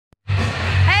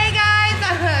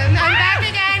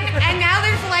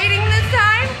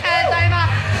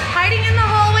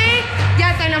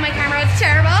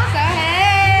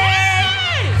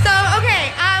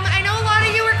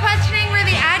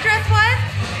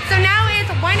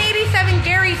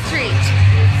very street.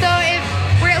 So if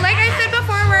we're, like I said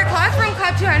before, we're across from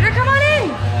Club 200, come on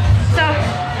in. So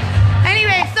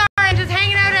anyway, sorry, I'm just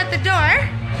hanging out at the door.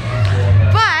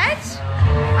 But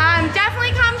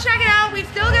definitely come check it out. We've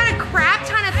still got a crap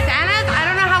ton of Santas. I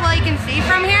don't know how well you can see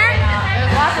from here.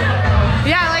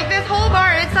 Yeah, like this whole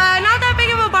bar. It's not that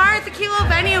big of a bar. It's a cute little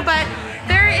venue, but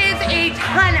there is a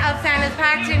ton of Santas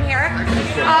packed in here.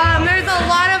 There's a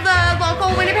lot of the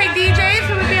local Winnipeg DJs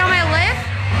who would be on my list.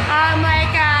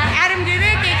 Like Adam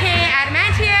Dudek, aka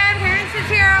Adamantium, Parents is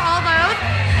here, all those.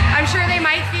 I'm sure they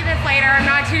might see this later, I'm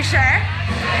not too sure.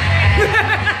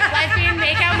 Lesbian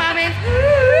makeout moments.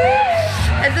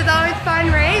 This is always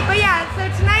fun, right? But yeah, so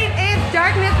tonight is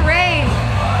Darkness Reigns.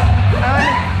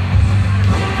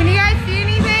 Can you guys see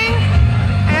anything?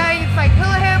 I know it's like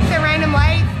hula hoops and random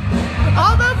lights.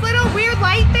 All those little weird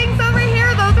light things over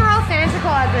here, those are all Santa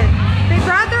Clauses. They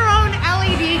brought their own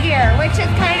LED gear, which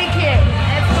is kind of cute.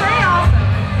 It's pretty awesome.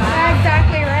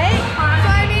 Exactly right. So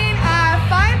I mean,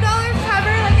 $5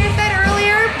 cover, like I said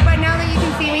earlier, but now that you can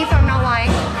see me, so I'm not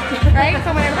lying. Right? So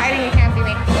when I'm hiding, you can't see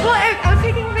me. Well, I was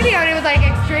taking a video and it was like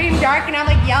extreme dark and I'm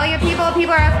like yelling at people.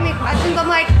 People are asking me questions. I'm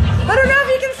like, I don't know if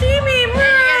you can see me.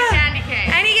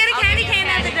 And you get a candy cane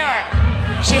at the door.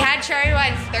 She had cherry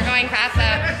ones. They're going fast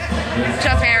though.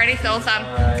 Trust me, I already sold some.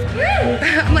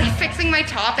 I'm like fixing my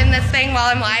top in this thing while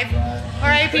I'm live.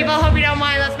 Alright people, hope you don't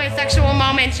mind. That's my sexual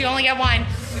moment. You only get one.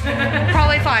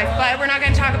 Probably 5, but we're not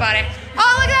going to talk about it. Oh,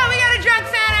 look at that. We got a drunk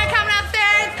Santa coming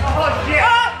upstairs. Oh, yeah.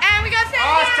 Oh, and we got Santa.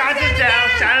 Oh, Santa's down.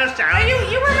 Santa's down. Oh,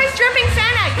 you were my stripping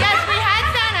Santa. Yes, we had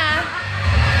Santa.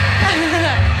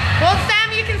 Well,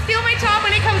 Sam, you can steal my top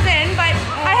when it comes in, but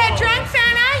I had drunk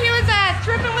Santa. He was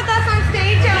stripping with us on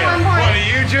stage at one point. What are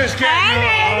you just getting?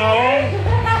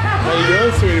 How you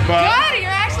doing, sweetie pie? Good,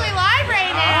 you're actually live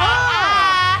right now.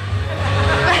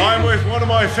 I'm with one of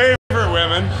my favorite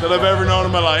women that I've ever known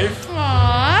in my life.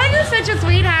 Aw, you're such a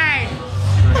sweetheart.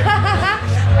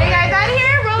 Are you guys out of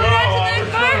here? Rolling out to the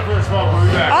next bar?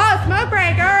 Oh, smoke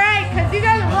break, alright, because you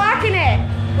guys are rocking it.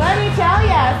 Let me tell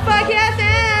ya. Fuck yes,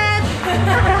 it is.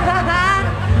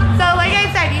 So, like I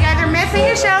said, you guys are missing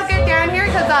a show. Get down here,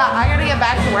 because I gotta get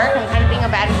back to work. I'm kind of being a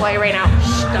bad boy right now.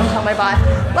 Shh, don't tell my boss.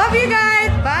 Love you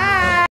guys. Bye.